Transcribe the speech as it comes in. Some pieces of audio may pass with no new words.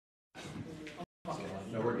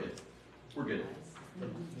No, we're good. We're good.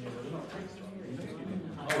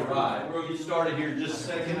 All right, we'll get started here in just a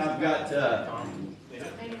second. I've got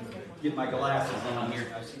get my glasses on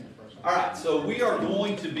here. All right, so we are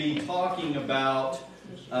going to be talking about,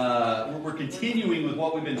 we're continuing with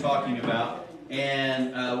what we've been talking about,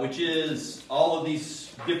 and which is all of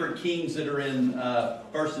these different kings that are in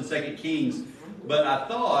 1st and 2nd Kings. But I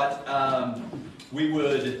thought we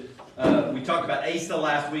would, we talked about Asa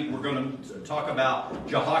last week. We're going to talk about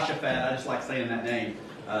Jehoshaphat. I just like saying that name,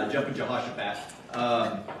 Jumping Jehoshaphat.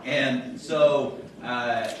 And so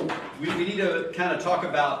we need to kind of talk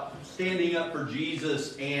about standing up for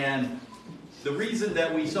Jesus. And the reason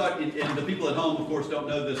that we saw it, and the people at home, of course, don't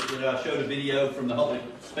know this, but I showed a video from the Hubble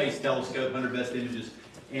Space Telescope, 100 Best Images.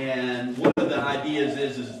 And one of the ideas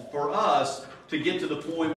is for us to get to the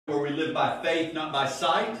point where we live by faith, not by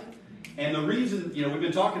sight. And the reason, you know, we've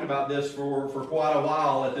been talking about this for quite a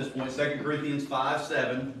while at this point, 2 Corinthians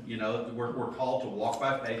 5:7, you know, we're called to walk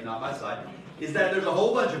by faith, not by sight, is that there's a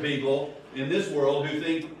whole bunch of people in this world who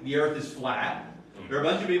think the earth is flat. There are a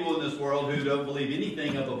bunch of people in this world who don't believe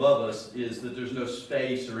anything up above us is that there's no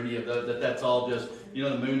space or any of that's all just, you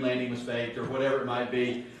know, the moon landing was faked or whatever it might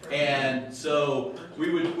be. And so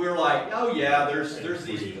we're like, oh yeah, there's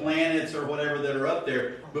these planets or whatever that are up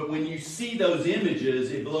there. But when you see those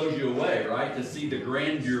images, it blows you away, right? To see the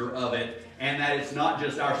grandeur of it, and that it's not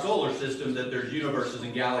just our solar system, that there's universes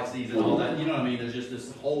and galaxies and all that. You know what I mean? There's just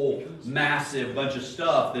this whole massive bunch of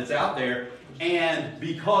stuff that's out there. And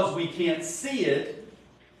because we can't see it,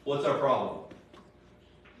 what's our problem?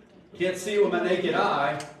 Can't see it with my naked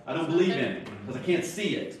eye. I don't believe in it because I can't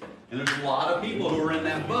see it. And there's a lot of people who are in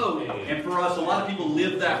that boat. And for us, a lot of people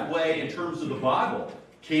live that way in terms of the Bible.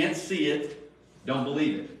 Can't see it, don't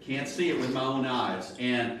believe it. Can't see it with my own eyes.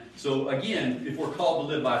 And so again, if we're called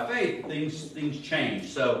to live by faith, things change.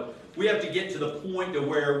 So we have to get to the point to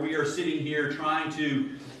where we are sitting here trying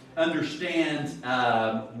to understand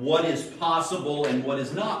what is possible and what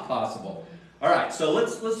is not possible. All right, so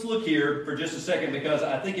let's look here for just a second, because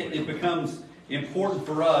I think it becomes important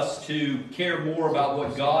for us to care more about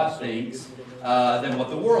what God thinks than what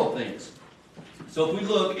the world thinks. So if we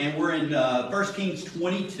look, and we're in 1 Kings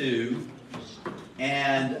 22,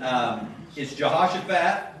 and it's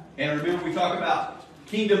Jehoshaphat. And remember, we talk about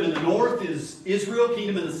kingdom in the north is Israel,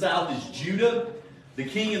 kingdom in the south is Judah. The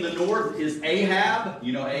king in the north is Ahab.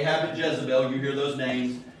 You know, Ahab and Jezebel, you hear those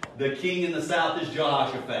names. The king in the south is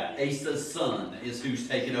Jehoshaphat. Asa's son is who's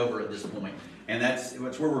taken over at this point. And that's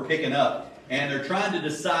where we're picking up. And they're trying to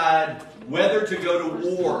decide whether to go to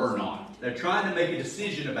war or not. They're trying to make a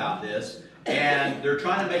decision about this. And they're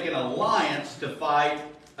trying to make an alliance to fight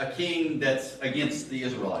a king that's against the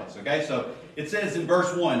Israelites. Okay, so it says in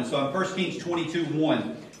verse 1, so in 1 Kings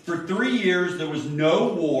 22:1, for 3 years there was no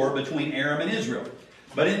war between Aram and Israel.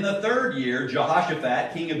 But in the 3rd year,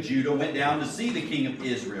 Jehoshaphat, king of Judah, went down to see the king of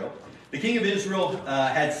Israel. The king of Israel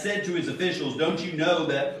had said to his officials, don't you know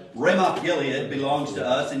that Ramoth Gilead belongs to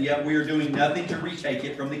us, and yet we are doing nothing to retake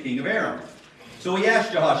it from the king of Aram? So he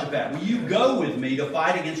asked Jehoshaphat, will you go with me to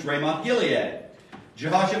fight against Ramoth Gilead?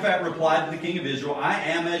 Jehoshaphat replied to the king of Israel, I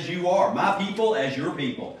am as you are, my people as your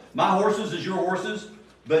people, my horses as your horses.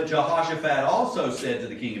 But Jehoshaphat also said to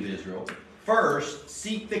the king of Israel, first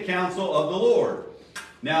seek the counsel of the Lord.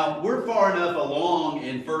 Now, we're far enough along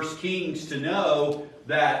in 1 Kings to know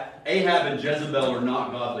that Ahab and Jezebel are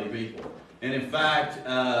not godly people. And in fact,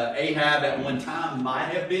 Ahab at one time might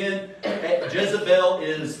have been. Jezebel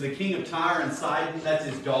is the king of Tyre and Sidon. That's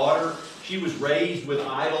his daughter. She was raised with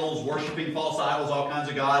idols, worshiping false idols, all kinds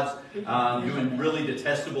of gods, doing really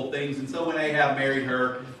detestable things. And so when Ahab married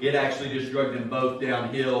her, it actually just dragged them both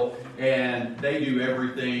downhill. And they do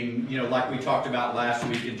everything, you know, like we talked about last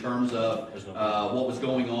week in terms of what was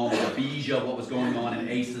going on with Abijah, what was going on in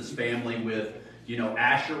Asa's family with, you know,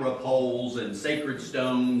 Asherah poles and sacred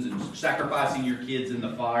stones and sacrificing your kids in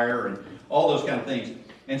the fire and all those kind of things.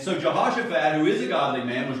 And so Jehoshaphat, who is a godly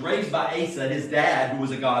man, was raised by Asa, his dad, who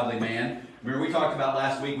was a godly man. Remember we talked about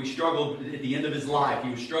last week, we struggled at the end of his life. He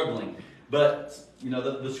was struggling. But, you know,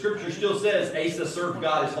 the scripture still says Asa served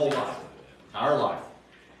God his whole life, our life.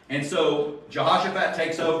 And so Jehoshaphat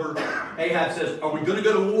takes over. Ahab says, are we going to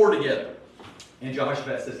go to war together? And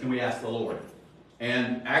Jehoshaphat says, can we ask the Lord?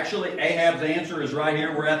 And actually, Ahab's answer is right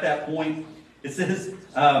here. We're at that point. It says,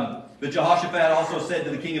 but Jehoshaphat also said to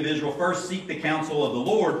the king of Israel, first seek the counsel of the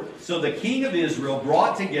Lord. So the king of Israel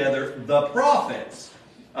brought together the prophets,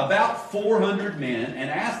 about 400 men, and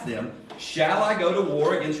asked them, shall I go to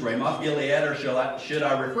war against Ramoth Gilead, or should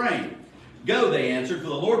I refrain? Go, they answered, for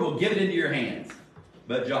the Lord will give it into your hands.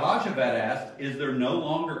 But Jehoshaphat asked, is there no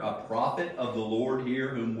longer a prophet of the Lord here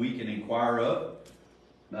whom we can inquire of?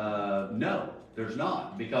 No, there's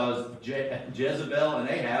not, because Jezebel and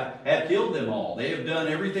Ahab have killed them all. They have done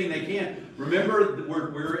everything they can. Remember,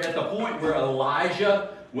 we're at the point where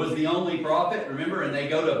Elijah was the only prophet, remember? And they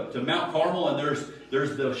go to Mount Carmel, and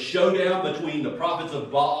there's the showdown between the prophets of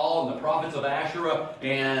Baal and the prophets of Asherah.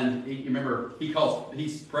 And you remember, he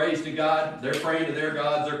prays to God. They're praying to their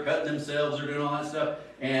gods. They're cutting themselves. They're doing all that stuff.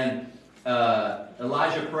 And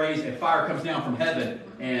Elijah prays, and fire comes down from heaven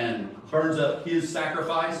and burns up his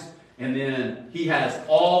sacrifice. And then he has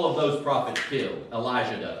all of those prophets killed.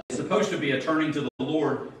 Elijah does. It's supposed to be a turning to the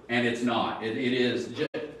Lord, and it's not. It is.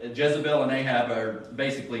 Jezebel and Ahab are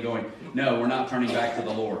basically going, no, we're not turning back to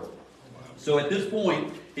the Lord. So at this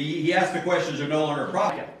point, he asks the questions are no longer a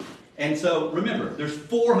prophet. And so remember, there's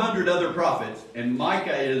 400 other prophets, and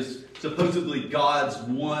Micah is supposedly God's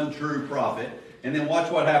one true prophet. And then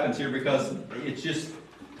watch what happens here, because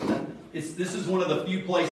this is one of the few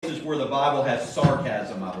places where the Bible has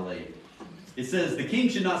sarcasm, I believe. It says, the king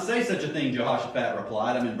should not say such a thing, Jehoshaphat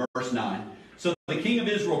replied. I'm in verse 9. So the king of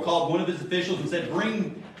Israel called one of his officials and said,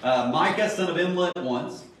 bring Micah, son of Imlah, at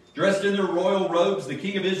once. Dressed in their royal robes, the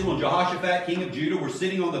king of Israel and Jehoshaphat, king of Judah, were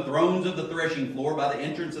sitting on the thrones of the threshing floor by the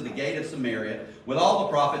entrance of the gate of Samaria, with all the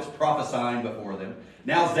prophets prophesying before them.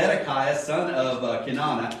 Now Zedekiah, son of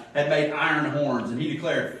Kenana, had made iron horns, and he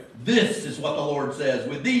declared, this is what the Lord says,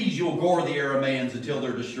 with these you'll gore the Arameans until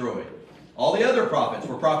they're destroyed. All the other prophets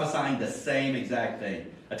were prophesying the same exact thing.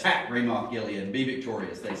 Attack Ramoth Gilead and be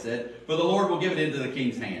victorious, they said, for the Lord will give it into the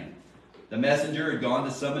king's hand. The messenger had gone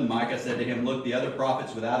to summon Micah, said to him, look, the other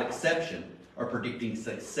prophets without exception are predicting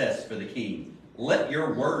success for the king. Let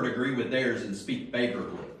your word agree with theirs and speak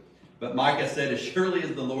favorably. But Micah said, as surely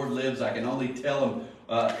as the Lord lives, I can tell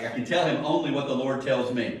him only what the Lord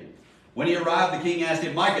tells me. When he arrived, the king asked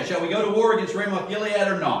him, Micah, shall we go to war against Ramoth Gilead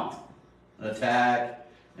or not? Attack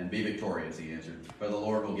and be victorious, he answered, for the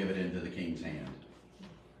Lord will give it into the king's hand.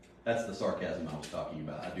 That's the sarcasm I was talking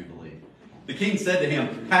about, I do believe. The king said to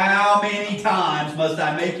him, how many times must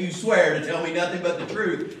I make you swear to tell me nothing but the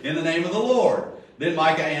truth in the name of the Lord? Then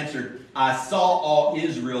Micah answered, I saw all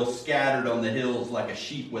Israel scattered on the hills like a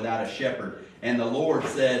sheep without a shepherd. And the Lord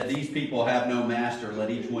said, these people have no master. Let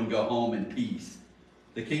each one go home in peace.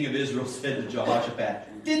 The king of Israel said to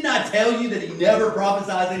Jehoshaphat, didn't I tell you that he never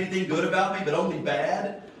prophesies anything good about me, but only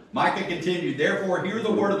bad? Micah continued, therefore hear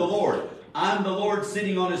the word of the Lord. I'm the Lord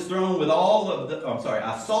sitting on his throne with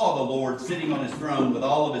I saw the Lord sitting on his throne with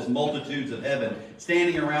all of his multitudes of heaven,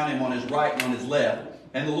 standing around him on his right and on his left.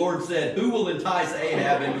 And the Lord said, who will entice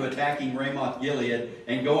Ahab into attacking Ramoth Gilead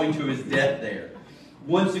and going to his death there?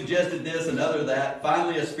 One suggested this, another that.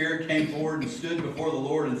 Finally a spirit came forward and stood before the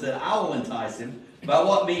Lord and said, I will entice him. By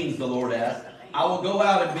what means, the Lord asked. I will go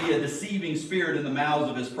out and be a deceiving spirit in the mouths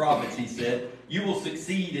of his prophets, he said. You will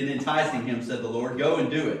succeed in enticing him, said the Lord. Go and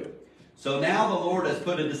do it. So now the Lord has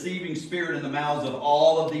put a deceiving spirit in the mouths of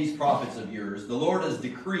all of these prophets of yours. The Lord has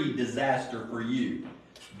decreed disaster for you.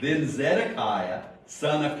 Then Zedekiah,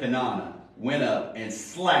 son of Kenana, went up and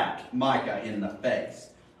slapped Micah in the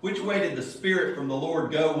face. Which way did the spirit from the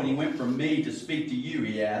Lord go when he went from me to speak to you,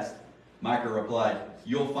 he asked. Micah replied,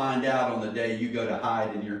 you'll find out on the day you go to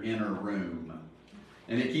hide in your inner room.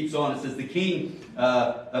 And it keeps on. It says, the king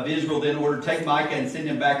of Israel then ordered, take Micah and send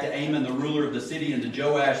him back to Amon, the ruler of the city, and to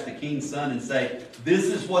Joash, the king's son, and say, this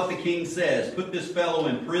is what the king says. Put this fellow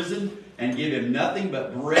in prison and give him nothing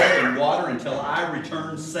but bread and water until I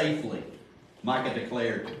return safely. Micah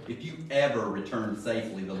declared, if you ever return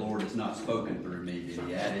safely, the Lord has not spoken through me. Then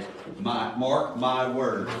he added, mark my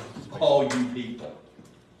words, all you people.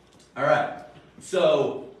 All right.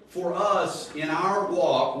 So for us in our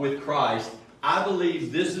walk with Christ, I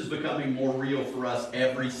believe this is becoming more real for us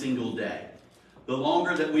every single day. The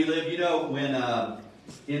longer that we live, you know, when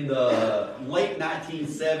in the late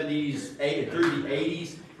 1970s through the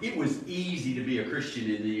 80s, it was easy to be a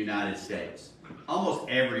Christian in the United States. Almost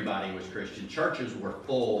everybody was Christian. Churches were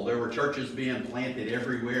full. There were churches being planted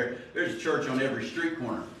everywhere. There's a church on every street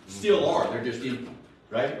corner. Still are. They're just in,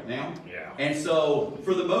 right now? Yeah. And so,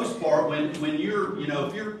 for the most part, when you're,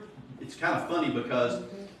 it's kind of funny because,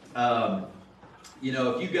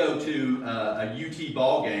 if you go to a UT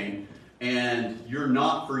ball game and you're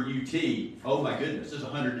not for UT, oh my goodness, there's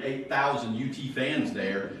 108,000 UT fans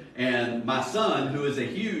there. And my son,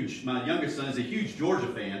 my youngest son, is a huge Georgia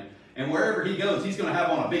fan. And wherever he goes, he's going to have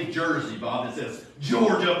on a big jersey, Bob, that says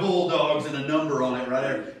Georgia Bulldogs and a number on it right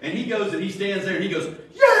there. And he goes and he stands there and he goes,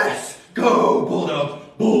 yes, go Bulldogs,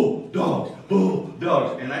 Bulldogs,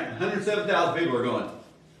 Bulldogs. And 107,000 people are going,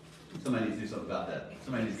 somebody needs to do something about that.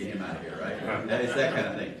 Somebody needs to get him out of here, right? It's that kind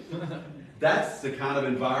of thing. That's the kind of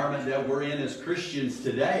environment that we're in as Christians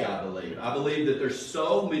today, I believe. I believe that there's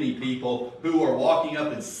so many people who are walking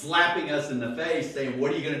up and slapping us in the face saying,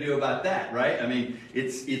 what are you going to do about that, right? I mean,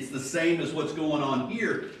 it's the same as what's going on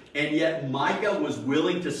here. And yet Micah was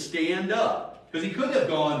willing to stand up. Because he could have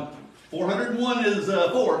gone, 401 is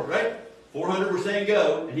 4, right? 400 were saying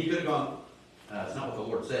go. And he could have gone, it's not what the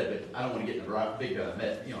Lord said, but I don't want to get in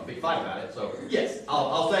a big fight about it. So, yes,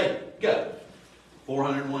 I'll say go.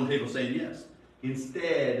 401 people saying yes.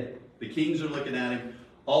 Instead, the kings are looking at him.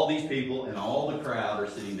 All these people and all the crowd are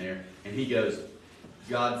sitting there. And he goes,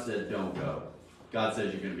 God said don't go. God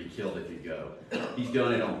says you're going to be killed if you go. He's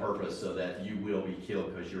done it on purpose so that you will be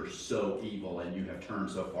killed because you're so evil and you have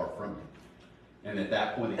turned so far from him. And at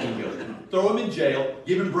that point, the king goes, throw him in jail,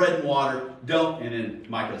 give him bread and water, don't. And then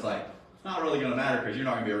Micah's like, it's not really going to matter because you're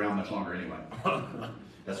not going to be around much longer anyway.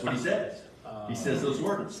 That's what he says. He says those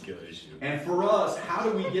words. And for us, how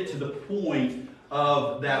do we get to the point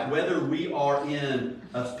of that, whether we are in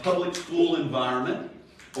a public school environment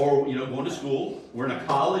or going to school, we're in a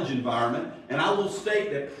college environment, and I will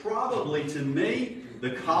state that probably to me,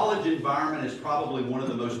 the college environment is probably one of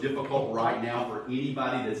the most difficult right now for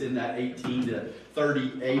anybody that's in that 18 to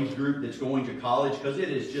 30 age group that's going to college, because it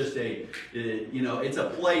is just it's a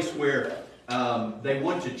place where they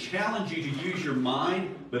want to challenge you to use your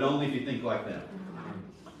mind, but only if you think like them.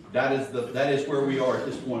 That is where we are at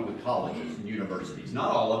this point with colleges and universities.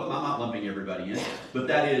 Not all of them. I'm not lumping everybody in. But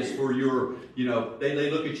that is for your, they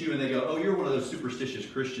look at you and they go, oh, you're one of those superstitious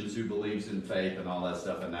Christians who believes in faith and all that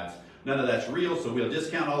stuff, and none of that's real, so we'll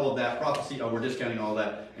discount all of that prophecy. We're discounting all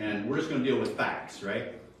that, and we're just going to deal with facts,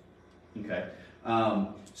 right? Okay.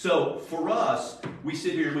 So for us, we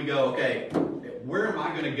sit here and we go, okay, where am I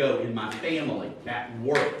going to go in my family, at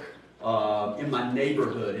work, in my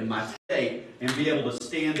neighborhood, in my state, and be able to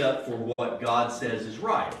stand up for what God says is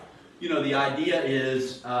right? The idea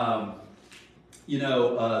is, the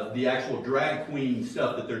actual drag queen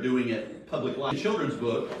stuff that they're doing at public library, children's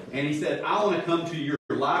book, and he said, I want to come to your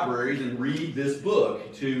libraries and read this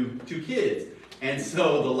book to kids. And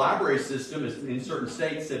so the library system in certain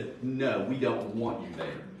states said, no, we don't want you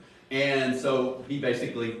there. And so he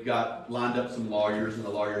basically lined up some lawyers, and the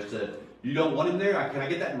lawyers said, you don't want him there? Can I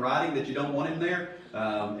get that in writing that you don't want him there?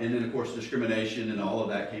 And then, of course, discrimination and all of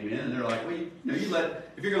that came in. And they're like, well,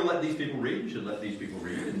 if you're going to let these people read, you should let these people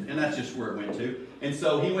read. And that's just where it went to. And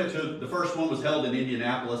so he went to, the first one was held in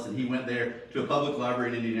Indianapolis, and he went there to a public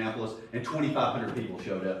library in Indianapolis, and 2,500 people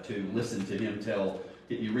showed up to listen to him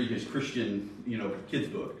you read his Christian, kids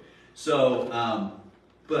book. So,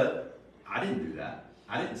 but I didn't do that.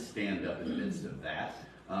 I didn't stand up in the midst of that.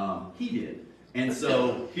 He did. And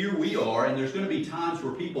so here we are, and there's going to be times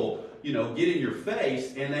where people, get in your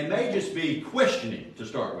face, and they may just be questioning to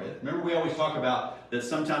start with. Remember, we always talk about that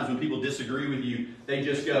sometimes when people disagree with you, they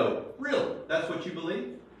just go, really? That's what you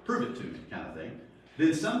believe? Prove it to me, kind of thing.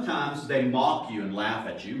 Then sometimes they mock you and laugh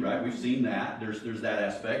at you, right? We've seen that. There's that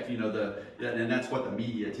aspect, and that's what the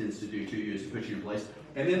media tends to do to you, is to put you in place.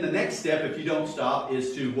 And then the next step, if you don't stop,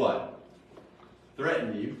 is to what?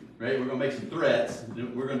 Threaten you, right? We're going to make some threats.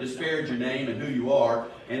 We're going to disparage your name and who you are.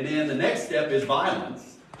 And then the next step is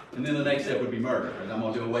violence. And then the next step would be murder. And I'm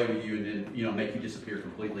going to do away with you and then, make you disappear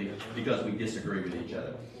completely because we disagree with each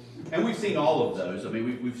other. And we've seen all of those. I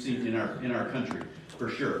mean, we've seen in our country for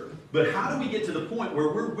sure. But how do we get to the point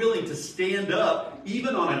where we're willing to stand up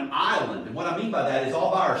even on an island? And what I mean by that is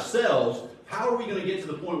all by ourselves. How are we going to get to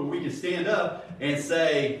the point where we can stand up and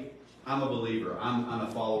say, I'm a believer. I'm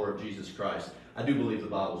a follower of Jesus Christ. I do believe the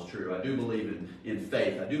Bible is true. I do believe in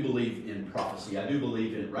faith. I do believe in prophecy. I do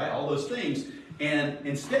believe in, right, all those things. And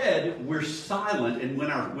instead, we're silent. And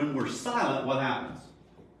when we're silent, what happens?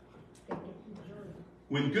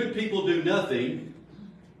 When good people do nothing,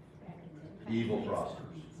 evil prospers.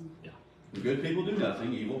 When good people do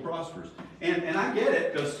nothing, evil prospers. And I get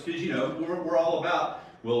it, because we're all about,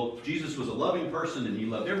 well, Jesus was a loving person, and he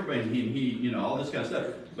loved everybody, and he all this kind of stuff.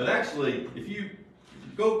 But actually, if you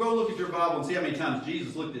go look at your Bible and see how many times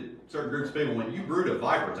Jesus looked at certain groups of people and went, you brood of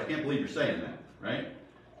vipers, I can't believe you're saying that, right?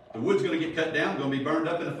 The wood's going to get cut down, going to be burned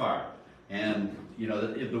up in a fire. And,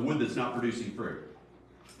 the wood that's not producing fruit.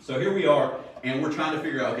 So here we are, and we're trying to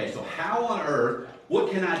figure out, okay, so how on earth,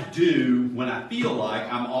 what can I do when I feel like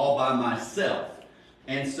I'm all by myself?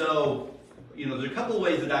 And so, there's a couple of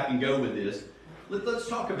ways that I can go with this. Let's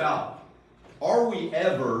talk about, are we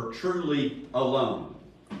ever truly alone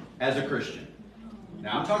as a Christian?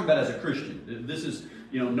 Now, I'm talking about as a Christian. This is,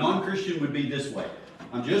 non-Christian would be this way.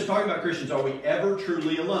 I'm just talking about Christians. Are we ever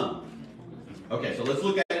truly alone? Okay, so let's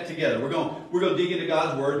look at it together. We're going to dig into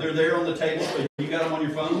God's Word. They're there on the table. You got them on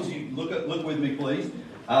your phones. You look with me, please.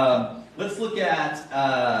 let's look at,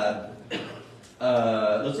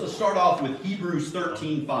 let's start off with Hebrews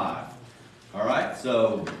 13:5. All right,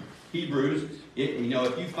 so Hebrews,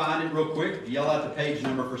 if you find it real quick, yell out the page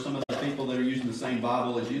number for some of the people that are using the same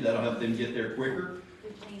Bible as you. That'll help them get there quicker.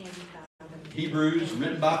 1585. Hebrews,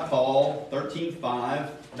 written by Paul, 13:5,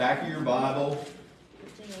 back of your Bible.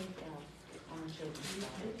 1585.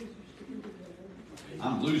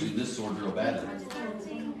 I'm losing this sword real badly.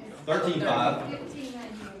 13:5.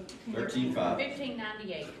 13:5.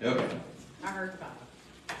 1598. Okay. I heard 5.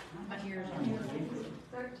 On yours, on yours.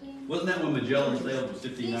 13. Wasn't that when Magellan sailed? Was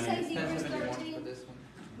Did you say 1598?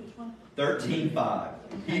 Hebrews 13? 13:5.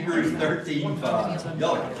 Hebrews 13:5.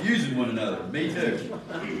 Y'all are confusing one another. Me too.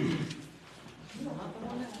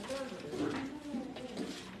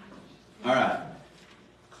 All right.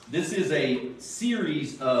 This is a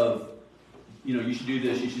series of, you should do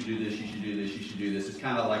this, you should do this, you should do this, you should do this. It's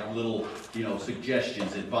kind of like little,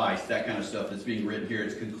 suggestions, advice, that kind of stuff that's being written here.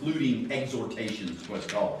 It's concluding exhortations is what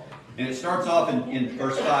it's called. And it starts off in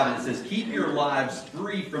verse 5, and it says, keep your lives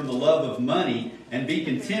free from the love of money and be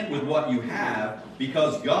content with what you have,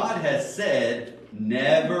 because God has said,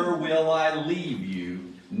 never will I leave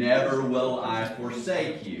you, never will I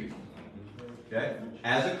forsake you. Okay?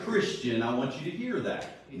 As a Christian, I want you to hear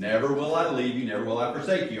that. Never will I leave you, never will I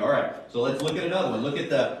forsake you. All right, so let's look at another one. Look at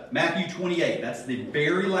the Matthew 28. That's the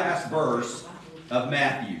very last verse of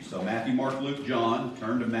Matthew. So Matthew, Mark, Luke, John.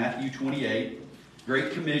 Turn to Matthew 28.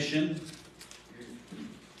 Great Commission.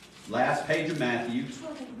 Last page of Matthew.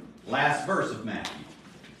 Last verse of Matthew.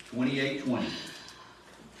 28:20.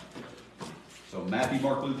 So Matthew,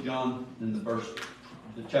 Mark, Luke, John, in the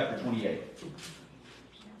chapter 28.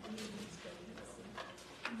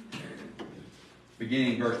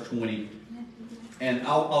 Beginning verse 20. And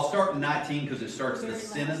I'll start in 19 because it starts the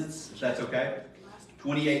sentence, if that's okay.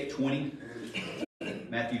 28:20.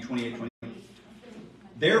 Matthew 28:20.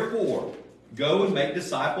 Therefore, go and make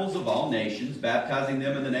disciples of all nations, baptizing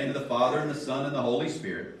them in the name of the Father and the Son and the Holy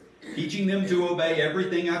Spirit, teaching them to obey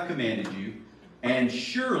everything I've commanded you, and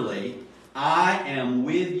surely I am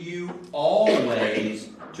with you always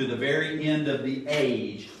to the very end of the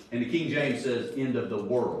age. And the King James says, end of the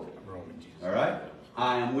world. All right?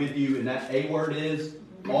 I am with you, and that A word is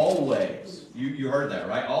always. You heard that,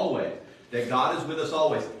 right? Always. That God is with us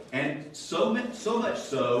always. And so much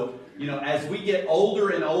so, as we get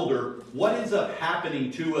older and older, what ends up happening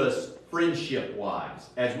to us friendship-wise?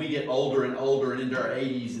 As we get older and older and into our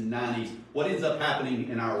 80s and 90s, what ends up happening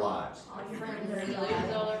in our lives?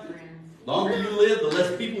 The longer you live, the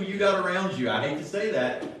less people you got around you. I hate to say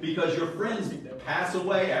that, because your friends pass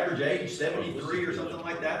away, average age 73 or something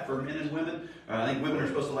like that for men and women. I think women are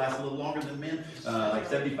supposed to last a little longer than men, like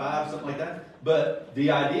 75, something like that. But the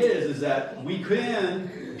idea is that we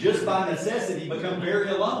can, just by necessity, become very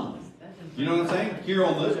alone. You know what I'm saying? Here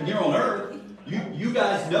on earth, you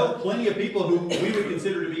guys know plenty of people who we would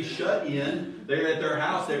consider to be shut in. They're at their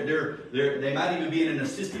house. They might even be in an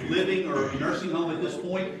assisted living or nursing home at this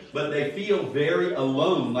point, but they feel very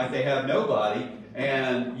alone, like they have nobody.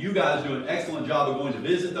 And you guys do an excellent job of going to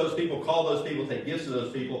visit those people, call those people, take gifts to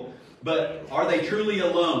those people. But are they truly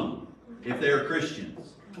alone if they're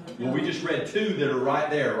Christians? Well, we just read 2 that are right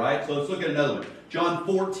there, right? So let's look at another one. John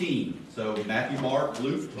 14. So Matthew, Mark,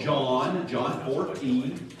 Luke, John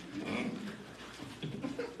 14.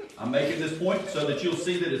 I'm making this point so that you'll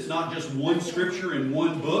see that it's not just one scripture in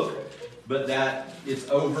one book, but that it's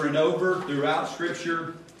over and over throughout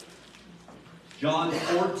Scripture. John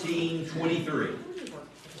 14:23.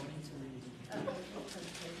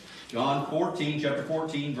 John 14, chapter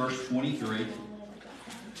 14, verse 23.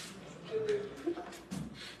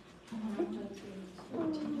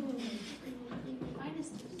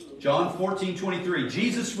 John 14:23.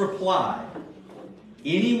 Jesus replied,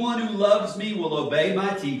 anyone who loves me will obey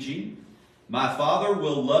my teaching. My Father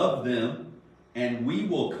will love them, and we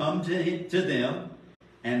will come to them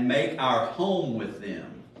and make our home with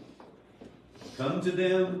them. Come to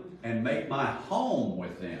them and make my home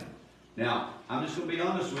with them. Now, I'm just going to be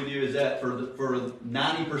honest with you, is that for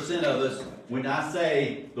 90% of us, when I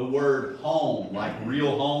say the word home, like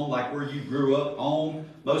real home, like where you grew up, home,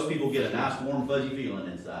 most people get a nice warm fuzzy feeling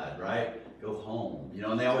inside, right? Go home.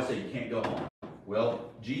 And they always say you can't go home.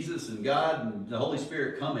 Well, Jesus and God and the Holy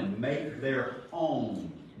Spirit come and make their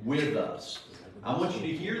home with us. I want you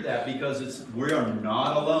to hear that, because we are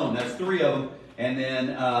not alone. That's 3 of them. And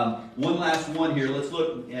then one last one here. Let's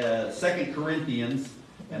look at 2 Corinthians,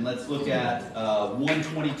 and let's look at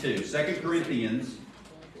 1:22. 2 Corinthians.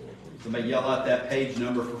 Somebody yell out that page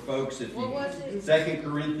number for folks. What was it? 2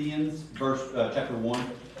 Corinthians, chapter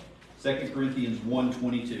 1. 2 Corinthians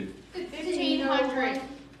 1:22. 1500.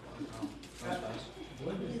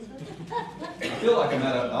 feel like I'm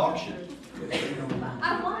at an auction.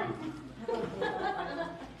 I won.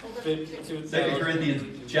 2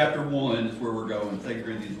 Corinthians chapter 1 is where we're going. 2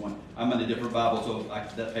 Corinthians 1. I'm in a different Bible, so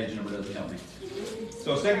that page number doesn't help me.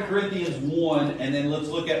 So 2 Corinthians 1, and then let's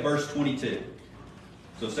look at verse 22.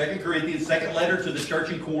 So 2 Corinthians, second letter to the church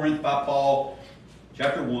in Corinth by Paul,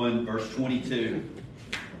 chapter 1, verse 22.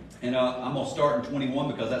 And I'm going to start in 21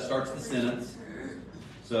 because that starts the sentence.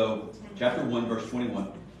 So chapter 1, verse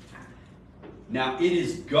 21. Now it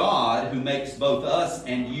is God who makes both us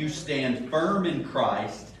and you stand firm in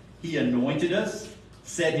Christ. He anointed us,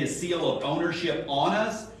 set His seal of ownership on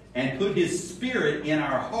us, and put His Spirit in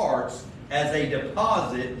our hearts as a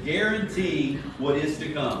deposit guaranteeing what is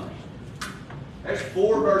to come. There's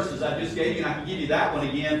 4 verses I just gave you, and I can give you that one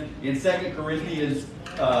again in 2 Corinthians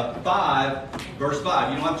 5, verse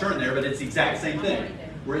 5. You don't have to turn there, but it's the exact same thing.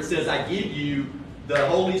 Where it says, I give you the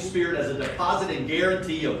Holy Spirit as a deposit and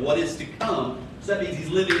guarantee of what is to come. So that means He's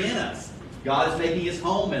living in us. God is making His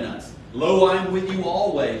home in us. Lo, I am with you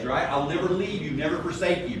always, right? I'll never leave you, never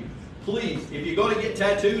forsake you. Please, if you're going to get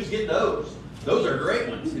tattoos, get those. Those are great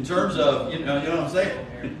ones in terms of, you know what I'm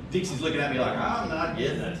saying? Dixie's looking at me like, I'm not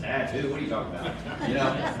getting a tattoo. What are you talking about? You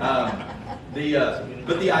know,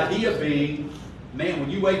 but the idea being, man,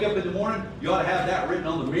 when you wake up in the morning, you ought to have that written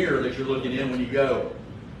on the mirror that you're looking in when you go,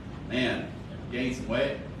 man, gained some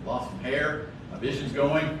weight, lost some hair, my vision's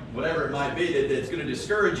going, whatever it might be that's going to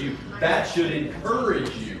discourage you. That should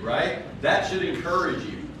encourage you, right? That should encourage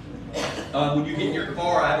you. When you get in your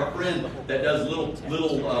car, I have a friend that does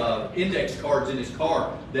little index cards in his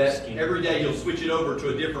car that every day he'll switch it over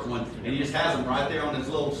to a different one, and he just has them right there on his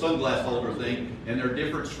little sunglass holder thing, and there are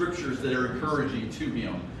different scriptures that are encouraging to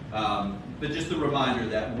him. But just a reminder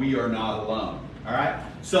that we are not alone. All right?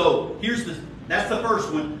 So that's the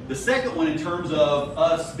first one. The second one, in terms of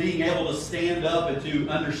us being able to stand up and to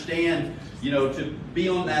understand, to be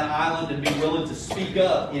on that island and be willing to speak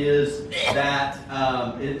up, is that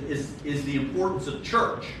is the importance of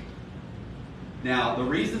church. Now, the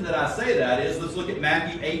reason that I say that is, let's look at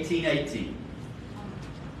Matthew 18:18.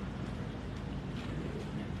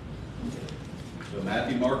 So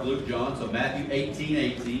Matthew, Mark, Luke, John. So Matthew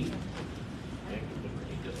 18:18.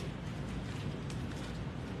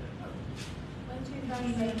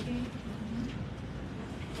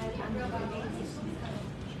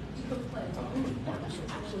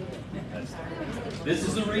 This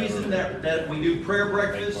is the reason that we do prayer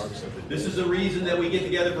breakfast. This is the reason that we get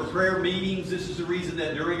together for prayer meetings. This is the reason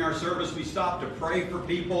that during our service we stop to pray for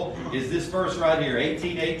people. Is this verse right here.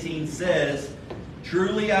 18:18 says,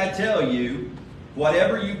 truly I tell you,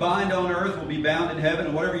 whatever you bind on earth will be bound in heaven,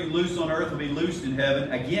 and whatever you loose on earth will be loosed in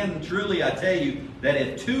heaven. Again, truly I tell you that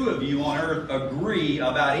if 2 of you on earth agree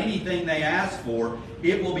about anything they ask for,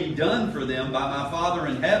 it will be done for them by my Father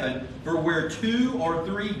in heaven. For where 2 or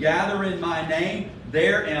 3 gather in my name,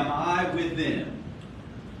 there am I with them.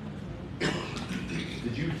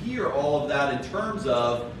 Did you hear all of that in terms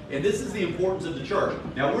of, and this is the importance of the church.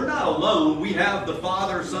 Now, we're not alone. We have the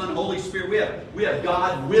Father, Son, Holy Spirit. We have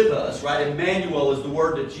God with us, right? Emmanuel is the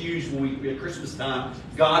word that's used when we at Christmas time.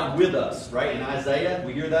 God with us, right? In Isaiah,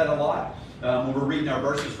 we hear that a lot when we're reading our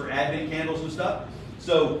verses for Advent candles and stuff.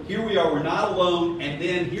 So here we are. We're not alone. And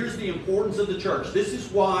then here's the importance of the church. This is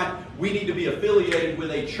why we need to be affiliated with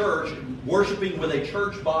a church, worshiping with a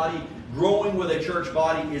church body, growing with a church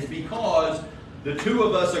body, is because the 2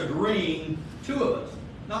 of us agreeing, 2 of us,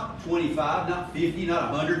 not 25, not 50, not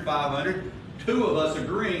 100, 500, 2 of us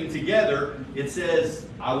agreeing together, it says,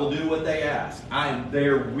 I will do what they ask. I am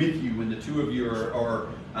there with you when the 2 of you are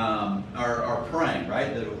praying,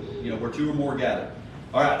 right? Where 2 or more gather.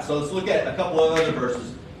 All right, so let's look at a couple of other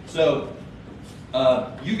verses. So,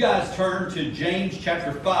 you guys turn to James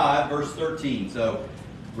chapter 5, verse 13. So,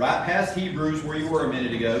 right past Hebrews where you were a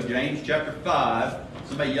minute ago, James chapter 5.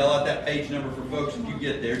 Somebody yell out that page number for folks if you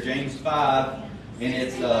get there. James 5, and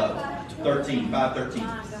it's 13, 513.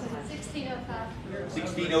 1605.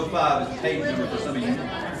 1605 is the page number for some of you.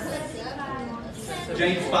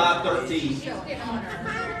 James 5:13.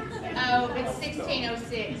 Oh, it's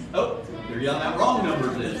 1606. Oh, they're yelling out wrong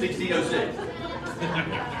numbers then. 1606.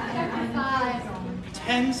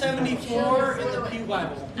 1074 in the Pew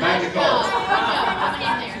Bible. Magna Carta.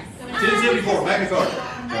 1074, Magna Carta.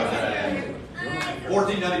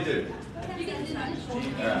 1492.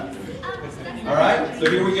 All right, so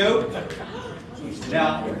here we go.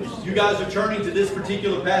 Now, you guys are turning to this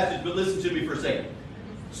particular passage, but listen to me for a second.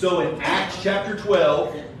 So in Acts chapter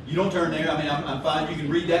 12, you don't turn there. I mean, I'm fine. You can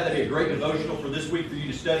read that. That'd be a great devotional for this week for you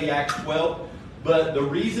to study Acts 12. But the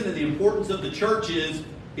reason and the importance of the church is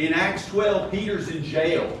In Acts 12, Peter's in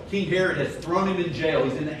jail. King Herod has thrown him in jail.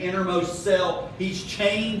 He's in the innermost cell. He's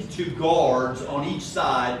chained to guards on each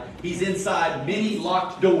side. He's inside many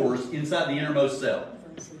locked doors inside the innermost cell.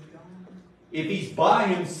 If he's by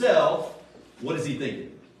himself, what is he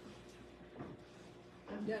thinking?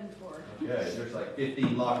 I'm done for. Okay, there's like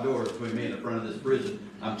 15 locked doors between me and the front of this prison.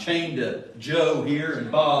 I'm chained to Joe here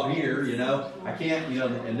and Bob here, you know. I can't, you know,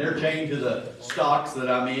 and they're chained to the stocks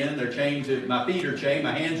that I'm in. They're chained to, my feet are chained,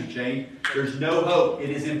 my hands are chained. There's no hope.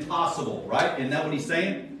 It is impossible, right? Isn't that what he's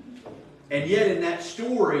saying? And yet in that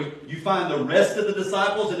story, you find the rest of the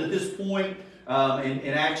disciples, and at this point,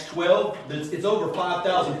 in Acts 12, it's over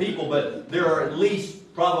 5,000 people, but there are at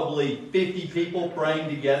least probably 50 people praying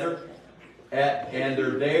together. And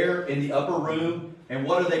they're there in the upper room. And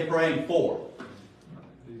what are they praying for?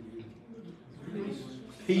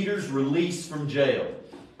 Peter's release from jail.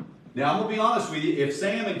 Now, I'm going to be honest with you. If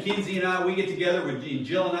Sam and Kinsey and I, we get together, with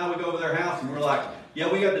Jill and I, we go over their house and we're like,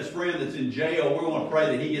 yeah, we got this friend that's in jail. We're going to pray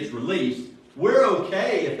that he gets released. We're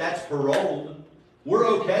okay if that's paroled. We're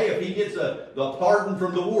okay if he gets the pardon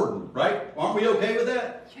from the warden, right? Aren't we okay with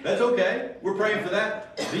that? That's okay. We're praying for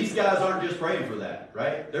that. These guys aren't just praying for that,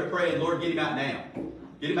 right? They're praying, Lord, get him out now.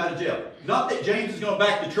 Get him out of jail. Not that James is going to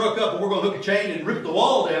back the truck up and we're going to hook a chain and rip the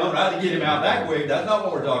wall down, right, to get him out that way. That's not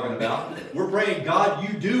what we're talking about. We're praying, God,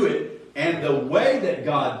 you do it. And the way that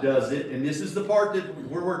God does it, and this is the part that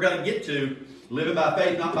we're going to get to, living by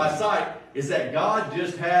faith, not by sight, is that God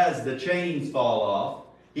just has the chains fall off.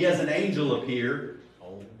 He has an angel appear,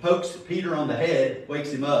 pokes Peter on the head,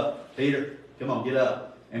 wakes him up. Peter, come on, get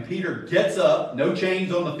up. And Peter gets up, no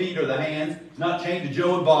chains on the feet or the hands. He's not chained to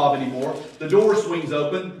Joe and Bob anymore. The door swings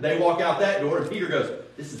open. They walk out that door, and Peter goes,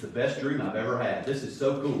 this is the best dream I've ever had. This is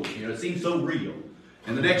so cool. You know, it seems so real.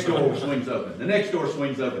 And the next door swings open. The next door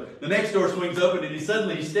swings open. The next door swings open, and he's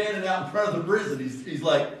standing out in front of the prison. He's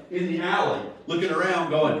like in the alley, looking around,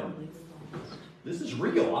 going, this is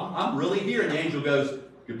real. I'm really here. And the angel goes,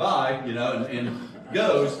 goodbye, you know, and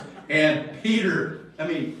goes. And Peter, I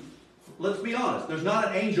mean, let's be honest. There's not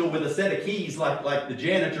an angel with a set of keys like the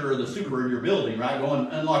janitor or the super in your building, right, going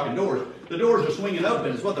unlocking doors. The doors are swinging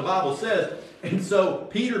open. It's what the Bible says. And so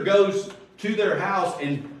Peter goes to their house,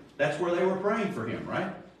 and that's where they were praying for him,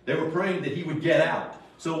 right? They were praying that he would get out.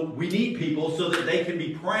 So we need people so that they can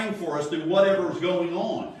be praying for us through whatever is going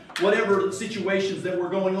on. Whatever situations that were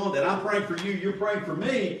going on, that I'm praying for you, you're praying for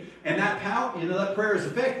me, and that power, you know, that prayer is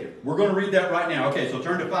effective. We're going to read that right now. Okay, so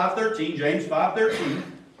turn to 5:13, James 5:13.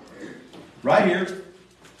 Right here.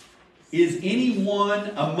 Is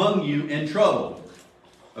anyone among you in trouble?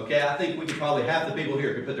 Okay, I think we could probably, half the people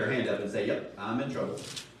here could put their hand up and say, yep, I'm in trouble.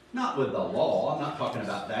 Not with the law, I'm not talking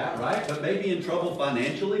about that, right? But maybe in trouble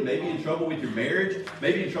financially, maybe in trouble with your marriage,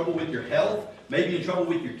 maybe in trouble with your health, maybe in trouble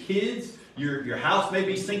with your kids. Your house may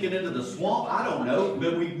be sinking into the swamp. I don't know.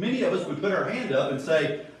 But many of us would put our hand up and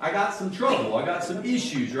say, I got some trouble. I got some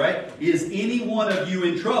issues, right? Is any one of you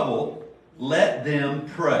in trouble? Let them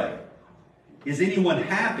pray. Is anyone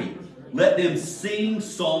happy? Let them sing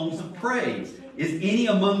songs of praise. Is any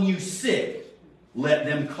among you sick? Let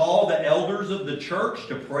them call the elders of the church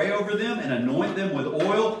to pray over them and anoint them with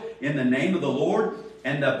oil in the name of the Lord.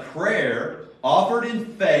 And the prayer offered in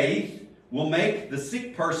faith will make the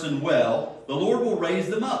sick person well. The Lord will raise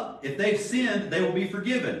them up. If they've sinned, they will be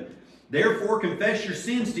forgiven. Therefore, confess your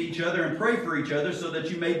sins to each other and pray for each other so that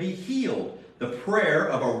you may be healed. The prayer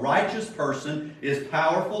of a righteous person is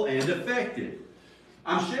powerful and effective.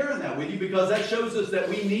 I'm sharing that with you because that shows us that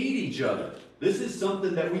we need each other. This is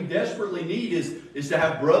something that we desperately need is to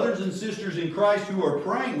have brothers and sisters in Christ who are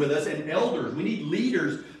praying with us, and elders. We need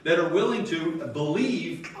leaders that are willing to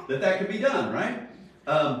believe that that can be done, right?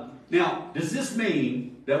 Now, does this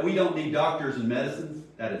mean that we don't need doctors and medicines?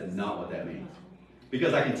 That is not what that means.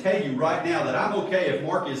 Because I can tell you right now that I'm okay if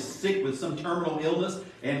Mark is sick with some terminal illness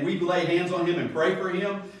and we lay hands on him and pray for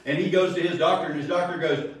him, and he goes to his doctor and his doctor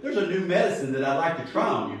goes, there's a new medicine that I'd like to try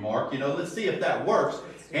on you, Mark. You know, let's see if that works.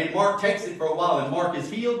 And Mark takes it for a while and Mark is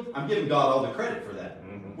healed. I'm giving God all the credit for that.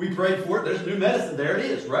 We prayed for it. There's new medicine. There it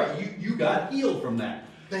is, right? You got healed from that.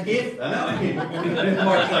 Thank you. I know.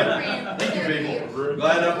 Mark's like, thank you, people.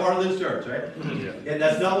 Glad I'm part of this church, right? Yeah. And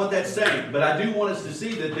that's not what that's saying. But I do want us to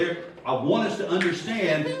see that I want us to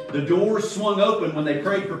understand the doors swung open when they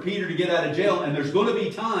prayed for Peter to get out of jail. And there's going to be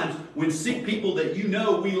times when sick people that you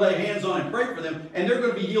know we lay hands on and pray for them, and they're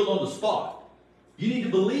going to be healed on the spot. You need to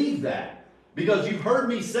believe that. Because you've heard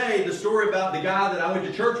me say the story about the guy that I went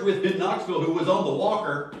to church with in Knoxville who was on the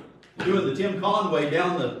walker doing the Tim Conway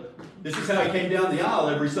down the This is how he came down the aisle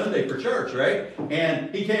every Sunday for church, right?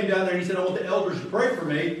 And he came down there and he said, I want the elders to pray for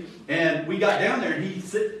me. And we got down there and he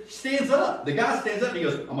stands up. The guy stands up and he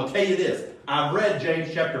goes, I'm going to tell you this. I've read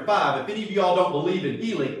James chapter 5. If any of y'all don't believe in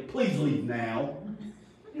healing, please leave now.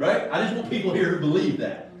 Right? I just want people here who believe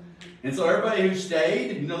that. And so everybody who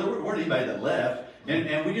stayed, you know, there weren't anybody that left.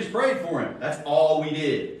 And we just prayed for him. That's all we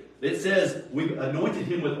did. It says we anointed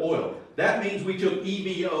him with oil. That means we took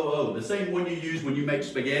EVOO, the same one you use when you make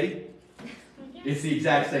spaghetti. It's the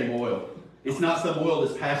exact same oil. It's not some oil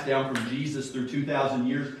that's passed down from Jesus through 2,000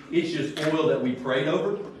 years. It's just oil that we prayed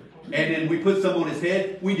over. And then we put some on his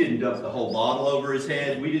head. We didn't dump the whole bottle over his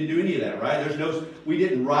head. We didn't do any of that, right? We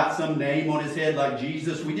didn't write some name on his head like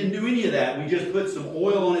Jesus. We didn't do any of that. We just put some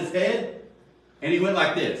oil on his head. And he went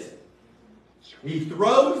like this. He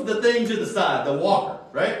throws the thing to the side, the walker,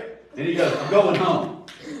 right? And he goes, I'm going home.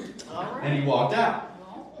 And he walked out.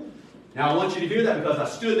 Now, I want you to hear that because I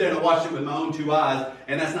stood there and I watched it with my own two eyes,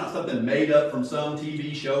 and that's not something made up from some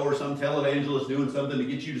TV show or some televangelist doing something to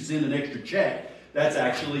get you to send an extra check. That's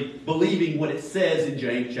actually believing what it says in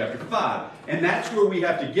James chapter 5. And that's where we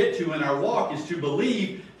have to get to in our walk, is to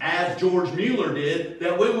believe, as George Mueller did,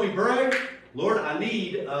 that when we pray, Lord, I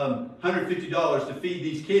need $150 to feed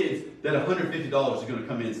these kids, that $150 is going to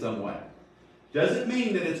come in some way. Doesn't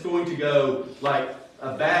mean that it's going to go like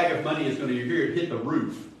a bag of money is going to hit the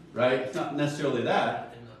roof. Right? It's not necessarily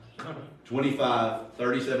that. $25,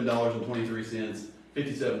 $37.23,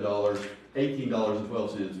 $57,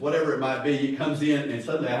 $18.12, whatever it might be, it comes in and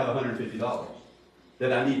suddenly I have $150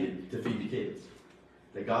 that I needed to feed the kids.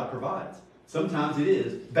 That God provides. Sometimes it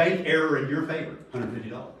is bank error in your favor,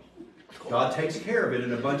 $150. God takes care of it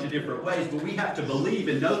in a bunch of different ways, but we have to believe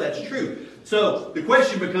and know that's true. So the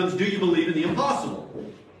question becomes, do you believe in the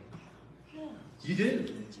impossible? You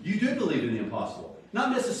do. You do believe in the impossible.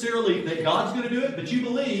 Not necessarily that God's going to do it, but you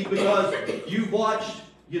believe because you've watched,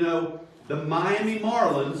 the Miami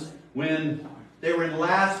Marlins when they were in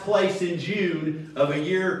last place in June of a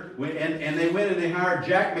year, and they went and they hired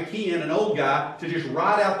Jack McKeon, an old guy, to just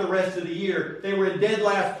ride out the rest of the year. They were in dead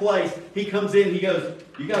last place. He comes in, he goes,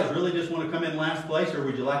 you guys really just want to come in last place, or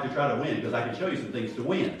would you like to try to win? Because I can show you some things to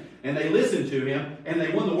win. And they listened to him, and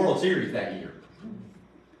they won the World Series that year.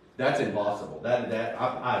 That's impossible.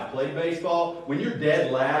 I've played baseball. When you're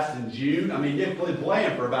dead last in June, I mean, you've been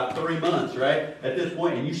playing for about 3 months, right? At this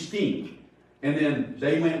point, and you stink. And then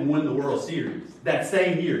they went and won the World Series that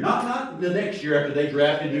same year. Not the next year after they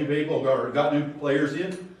drafted new people or got new players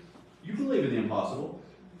in. You believe in the impossible.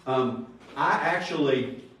 I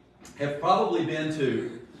actually have probably been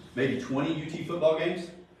to maybe 20 UT football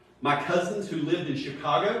games. My cousins who lived in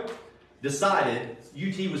Chicago decided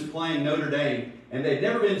UT was playing Notre Dame, and they'd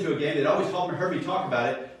never been to a game. They'd always heard me talk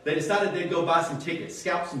about it. They decided they'd go buy some tickets,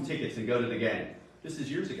 scalp some tickets, and go to the game. This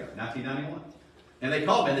is years ago, 1991. And they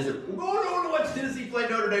called me and they said, we're going to watch Tennessee play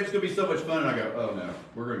Notre Dame. It's going to be so much fun. And I go, oh no,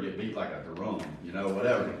 we're going to get beat like a drum,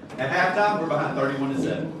 whatever. At halftime, we're behind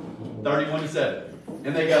 31-7. 31-7.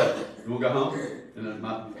 And they go, you want to go home? And then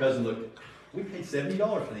my cousin looked, we paid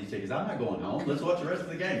 $70 for these tickets. I'm not going home. Let's watch the rest of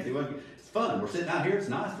the game. It's fun. We're sitting out here. It's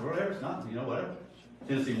nice. Whatever. It's not, whatever.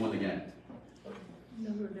 Tennessee won the game.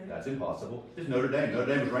 That's impossible. It's Notre Dame.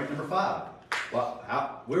 Notre Dame was ranked number 5.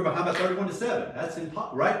 Well, we were behind by 31-7. That's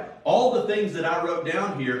impossible, right? All the things that I wrote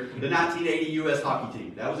down here, the 1980 U.S. hockey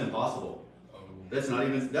team, that was impossible.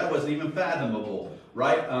 That wasn't even fathomable,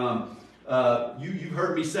 right? You've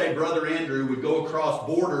heard me say Brother Andrew would go across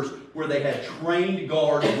borders where they had trained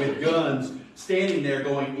guards with guns standing there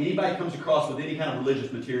going, anybody comes across with any kind of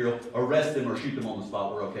religious material, arrest them or shoot them on the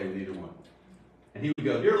spot. We're okay with either one. And he would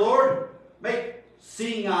go, dear Lord, make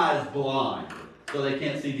seeing eyes blind so they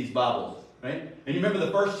can't see these Bibles. Right? And you remember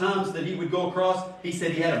the first times that he would go across, he said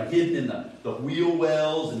he had them hidden in the wheel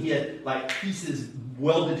wells, and he had like pieces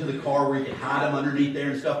welded to the car where he could hide them underneath there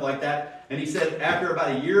and stuff like that. And he said after about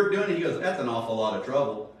a year of doing it, he goes, that's an awful lot of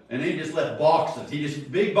trouble. And then he just left boxes.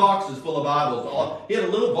 Big boxes full of Bibles. He had a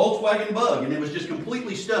little Volkswagen Bug, and it was just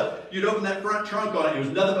completely stuffed. You'd open that front trunk on it, it was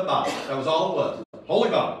nothing but Bibles. That was all it was. Holy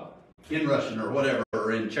Bible. In Russian or whatever,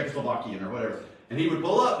 or in Czechoslovakian or whatever. And he would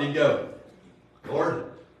pull up and he'd go, Lord,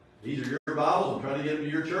 these are your Bibles. I'm trying to get them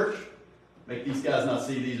to your church. Make these guys not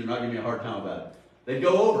see these or not give me a hard time about it. They'd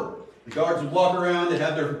go over. The guards would walk around. They'd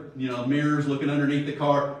have their mirrors looking underneath the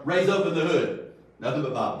car. Raise open the hood. Nothing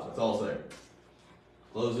but Bibles. That's all it's there.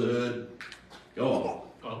 Close the hood.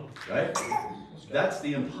 Go on. Right? That's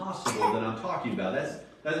the impossible that I'm talking about. That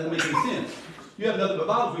doesn't make any sense. You have nothing but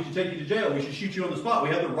Bibles. We should take you to jail. We should shoot you on the spot. We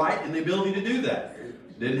have the right and the ability to do that.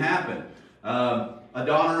 Didn't happen.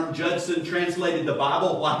 Adoniram Judson translated the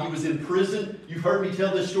Bible while he was in prison. You've heard me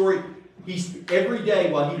tell this story Every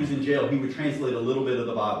day while he was in jail, he would translate a little bit of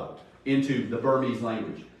the Bible into the Burmese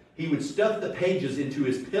language. He would stuff the pages into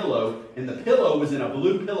his pillow, and the pillow was in a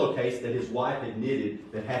blue pillowcase that his wife had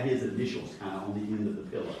knitted that had his initials kind of on the end of the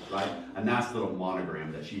pillow, right? A nice little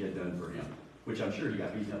monogram that she had done for him, which I'm sure he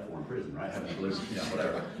got beaten up for in prison, right? Having blue,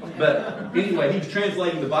 whatever. But anyway, he was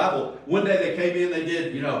translating the Bible. One day they came in, they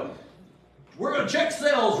did, we're going to check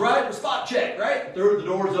cells, right? Spot check, right? Threw the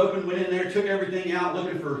doors open, went in there, took everything out,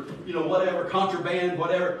 looking for, whatever, contraband,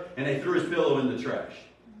 whatever, and they threw his pillow in the trash.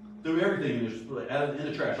 Threw everything in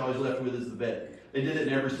the trash. All he's left with is the bed. They did it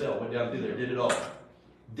in every cell. Went down through there. Did it all.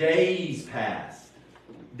 Days passed.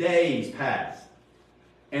 Days passed.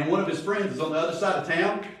 And one of his friends is on the other side of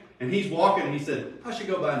town, and he's walking, and he said, I should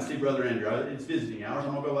go by and see Brother Andrew. It's visiting hours.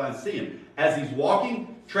 I'm going to go by and see him. As he's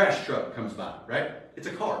walking, trash truck comes by, right? It's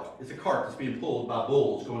a cart. It's a cart that's being pulled by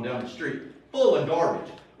bulls going down the street. Full of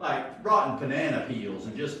garbage. Like rotten banana peels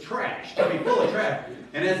and just trash. Full of trash.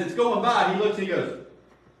 And as it's going by, he looks and he goes,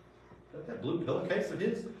 that blue pillowcase of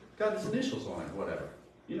his got his initials on it, or whatever.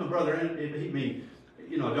 Brother,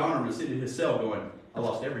 Donner was sitting in his cell going, I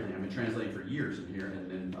lost everything. I've been translating for years in here,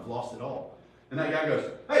 and I've lost it all. And that guy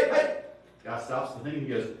goes, hey! Guy stops the thing, and he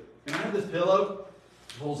goes, can I have this pillow?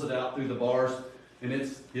 Pulls it out through the bars, and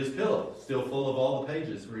it's his pillow, still full of all the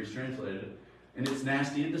pages where he's translated it. And it's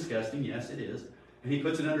nasty and disgusting, yes it is. And he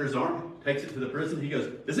puts it under his arm, takes it to the prison, he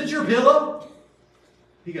goes, is it your pillow?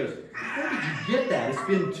 He goes, where did you get that? It's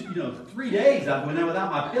been 3 days I've been there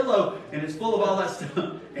without my pillow, and it's full of all that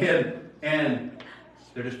stuff. And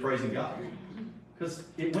they're just praising God. Because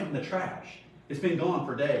it went in the trash. It's been gone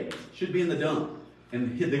for days. Should be in the dump.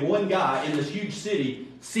 And the one guy in this huge city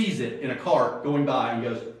sees it in a cart going by and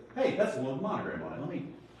goes, hey, that's a little monogram on it. Let me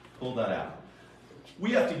pull that out.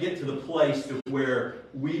 We have to get to the place to where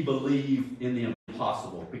we believe in the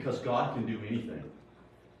impossible, because God can do anything.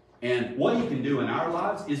 And what he can do in our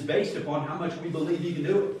lives is based upon how much we believe he can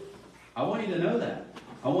do it. I want you to know that.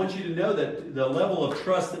 I want you to know that the level of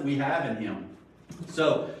trust that we have in him.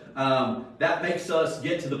 So that makes us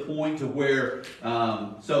get to the point to where,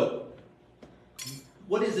 so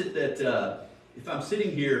what is it that, if I'm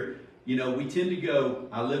sitting here, we tend to go,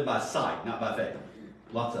 I live by sight, not by faith.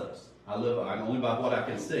 Lots of us. I'm only by what I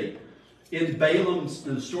can see. In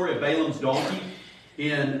the story of Balaam's donkey,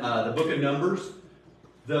 in the book of Numbers,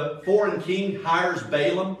 the foreign king hires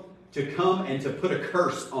Balaam to come and to put a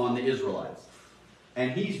curse on the Israelites.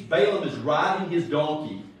 And Balaam is riding his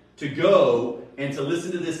donkey to go and to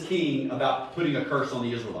listen to this king about putting a curse on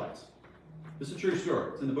the Israelites. This is a true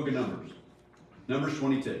story. It's in the book of Numbers. Numbers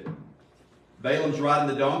 22. Balaam's riding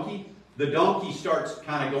the donkey. The donkey starts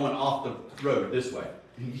kind of going off the road this way.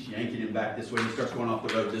 He's yanking him back this way. He starts going off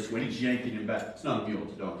the road this way. He's yanking him back. It's not a mule,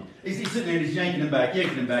 it's a donkey. He's sitting there and he's yanking him back,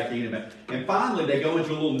 yanking him back, yanking him back. And finally they go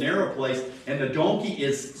into a little narrow place, and the donkey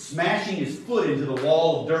is smashing his foot into the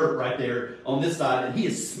wall of dirt right there on this side, and he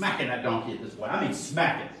is smacking that donkey at this way. I mean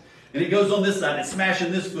smacking. And it goes on this side and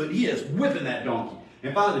smashing this foot. He is whipping that donkey.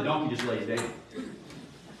 And finally the donkey just lays down.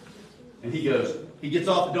 And he gets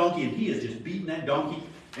off the donkey, and he is just beating that donkey.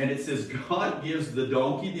 And it says God gives the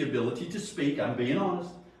donkey the ability to speak. I'm being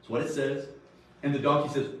honest. That's what it says. And the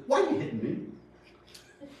donkey says, why are you hitting me?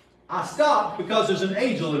 I stopped because there's an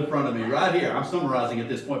angel in front of me right here. I'm summarizing at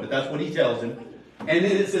this point, but that's what he tells him. And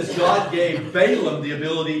then it says God gave Balaam the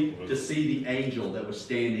ability to see the angel that was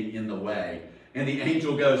standing in the way. And the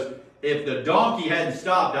angel goes, if the donkey hadn't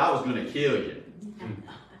stopped, I was going to kill you.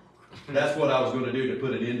 That's what I was going to do to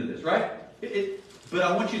put an end to this, right? But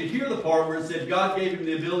I want you to hear the part where it said God gave him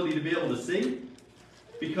the ability to be able to see.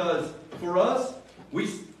 Because for us,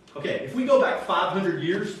 if we go back 500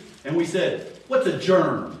 years and we said, what's a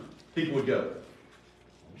germ? People would go,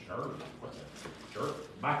 germ? What's a germ?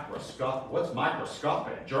 Microscopic. What's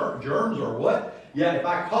microscopic? Germs or what? Yeah, if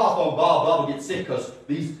I cough on Bob, Bob will get sick because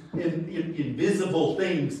these invisible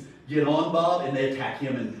things get on Bob and they attack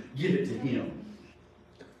him and give it to him.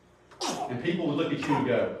 And people would look at you and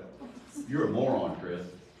go, you're a moron, Chris.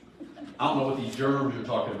 I don't know what these germs you're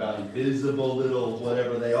talking about, invisible little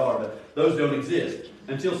whatever they are, but those don't exist.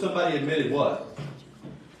 Until somebody admitted what?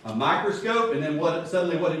 A microscope, and then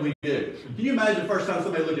suddenly what did we do? Can you imagine the first time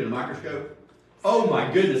somebody looked at a microscope? Oh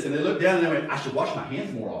my goodness, and they looked down and they went, I should wash my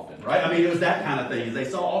hands more often, right? I mean, it was that kind of thing. And they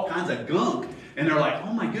saw all kinds of gunk, and they're like,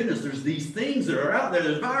 oh my goodness, there's these things that are out there,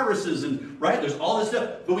 there's viruses, and right, there's all this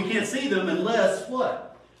stuff, but we can't see them unless what?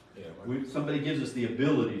 Somebody gives us the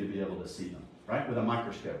ability to be able to see them, right, with a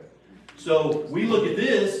microscope. So we look at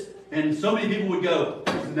this, And so many people would go,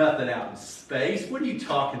 there's nothing out in space. What are you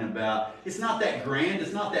talking about? It's not that grand.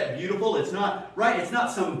 It's not that beautiful. It's not, right? It's not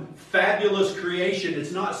some fabulous creation.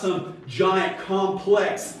 It's not some giant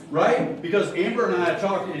complex, right? Because Amber and I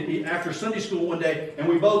talked after Sunday school one day, and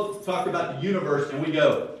we both talked about the universe, and we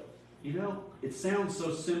go, you know, it sounds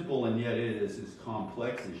so simple, and yet it is as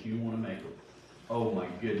complex as you want to make it. Oh my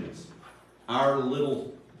goodness. Our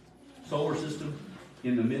little solar system,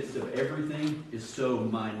 in the midst of everything, is so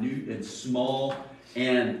minute and small,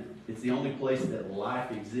 and it's the only place that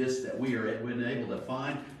life exists that we are able to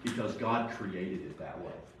find because God created it that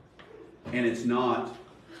way. And it's not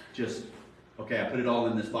just, okay, I put it all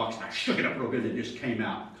in this box, and I shook it up real good, and it just came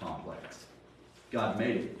out complex. God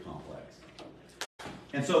made it complex.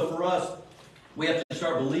 And so for us, we have to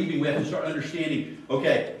start believing, we have to start understanding,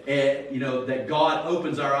 okay, that God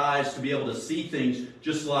opens our eyes to be able to see things,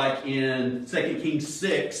 just like in 2 Kings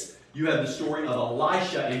 6, you have the story of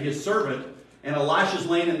Elisha and his servant, and Elisha's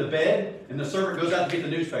laying in the bed, and the servant goes out to get the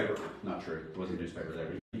newspaper. Not true, it wasn't a newspaper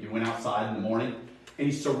there. He went outside in the morning, and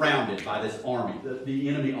he's surrounded by this army. The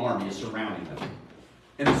enemy army is surrounding them.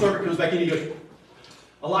 And the servant comes back in, and he goes,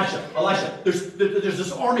 Elisha, there's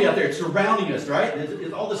this army out there, it's surrounding us, right?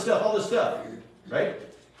 It's all this stuff. Right?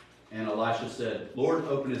 And Elisha said, Lord,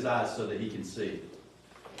 open his eyes so that he can see.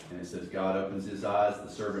 And it says God opens his eyes,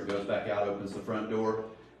 the servant goes back out, opens the front door,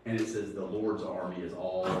 and it says the Lord's army is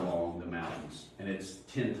all along the mountains. And it's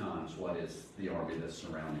 10 times what is the army that's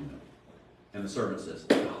surrounding them. And the servant says,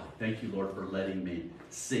 oh, thank you, Lord, for letting me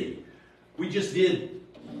see. We just did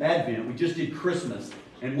Advent, we just did Christmas,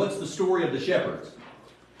 and what's the story of the shepherds?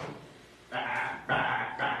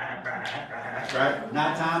 Right?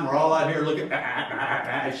 Nighttime, we're all out here looking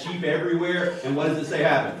at sheep everywhere, and what does it say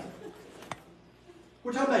happens?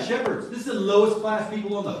 We're talking about shepherds. This is the lowest class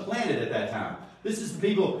people on the planet at that time. This is the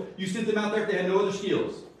people, you sent them out there if they had no other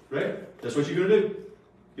skills, right? That's what you're going to do.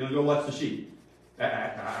 You're going to go watch the sheep.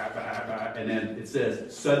 And then it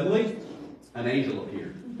says, suddenly, an angel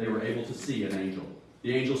appeared. They were able to see an angel.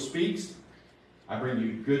 The angel speaks, I bring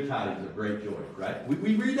you good tidings of great joy, right?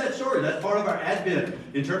 We read that story. That's part of our Advent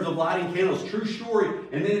in terms of lighting candles. True story.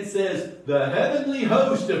 And then it says, the heavenly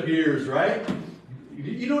host appears, right?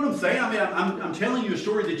 You know what I'm saying? I mean, I'm telling you a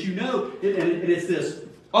story that you know, and it's this,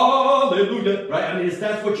 hallelujah, right? I mean,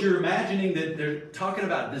 that's what you're imagining, that they're talking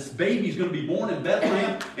about. This baby's going to be born in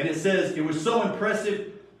Bethlehem, and it says it was so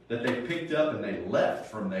impressive that they picked up and they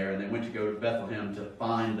left from there, and they went to go to Bethlehem to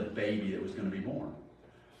find the baby that was going to be born.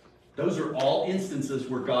 Those are all instances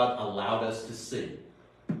where God allowed us to see.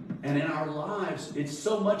 And in our lives, it's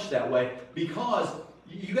so much that way because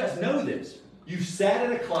you guys know this. You've sat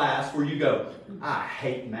in a class where you go, I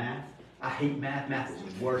hate math. I hate math. Math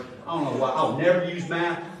is the worst. I don't know why. I'll never use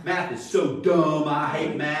math. Math is so dumb. I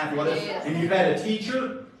hate math. And you've had a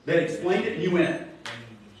teacher that explained it and you went,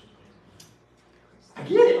 I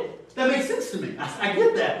get it. That makes sense to me. I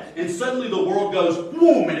get that. And suddenly the world goes,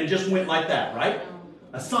 boom, and it just went like that, right?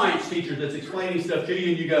 A science teacher that's explaining stuff to you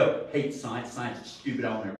and you go, hate science. Science is stupid.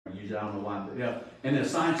 I don't ever use it. I don't know why. And then a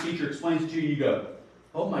science teacher explains it to you and you go,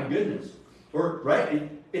 oh my goodness. Or,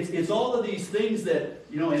 right? It's all of these things that,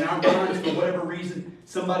 in our minds, for whatever reason,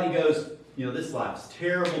 somebody goes, this life's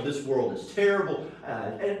terrible, this world is terrible,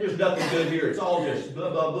 there's nothing good here, it's all just blah,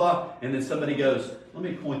 blah, blah. And then somebody goes, let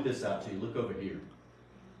me point this out to you, look over here.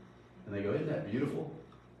 And they go, isn't that beautiful?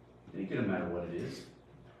 It ain't going to matter what it is.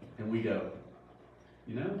 And we go,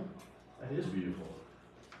 that is beautiful.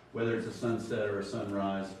 Whether it's a sunset or a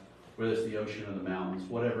sunrise, whether it's the ocean or the mountains,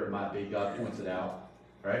 whatever it might be, God points it out,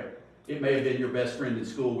 right? It may have been your best friend in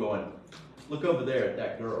school going, look over there at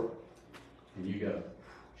that girl. And you go,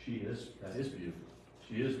 that is beautiful.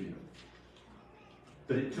 She is beautiful.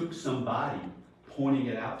 But it took somebody pointing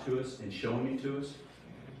it out to us and showing it to us.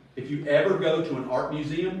 If you ever go to an art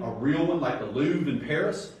museum, a real one like the Louvre in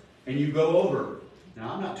Paris, and you go over,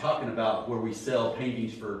 now I'm not talking about where we sell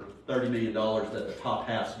paintings for $30 million that the top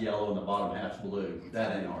half's yellow and the bottom half's blue.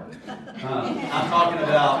 That ain't art. I'm talking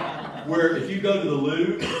about where if you go to the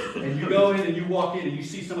Louvre and you go in and you walk in and you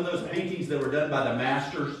see some of those paintings that were done by the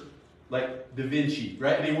masters, like Da Vinci,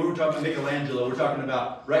 right? I mean, we were talking about Michelangelo, we're talking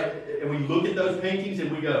about, right? And we look at those paintings and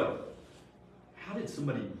we go, how did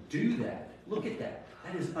somebody do that? Look at that.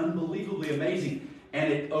 That is unbelievably amazing.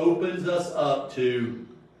 And it opens us up to,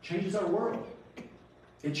 changes our world.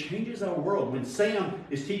 It changes our world. When Sam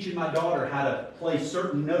is teaching my daughter how to play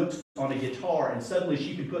certain notes on a guitar and suddenly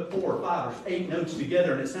she can put 4 or 5 or 8 notes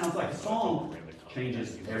together and it sounds like a song,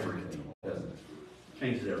 changes everything, doesn't it?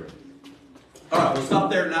 Changes everything. All right, we'll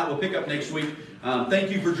stop there tonight. We'll pick up next week.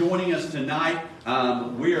 Thank you for joining us tonight.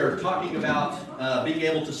 We are talking about being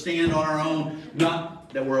able to stand on our own, not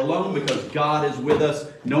that we're alone because God is with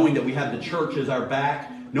us, knowing that we have the church as our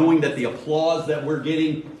back, knowing that the applause that we're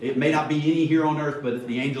getting, it may not be any here on earth, but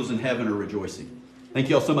the angels in heaven are rejoicing. Thank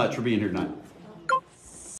you all so much for being here tonight.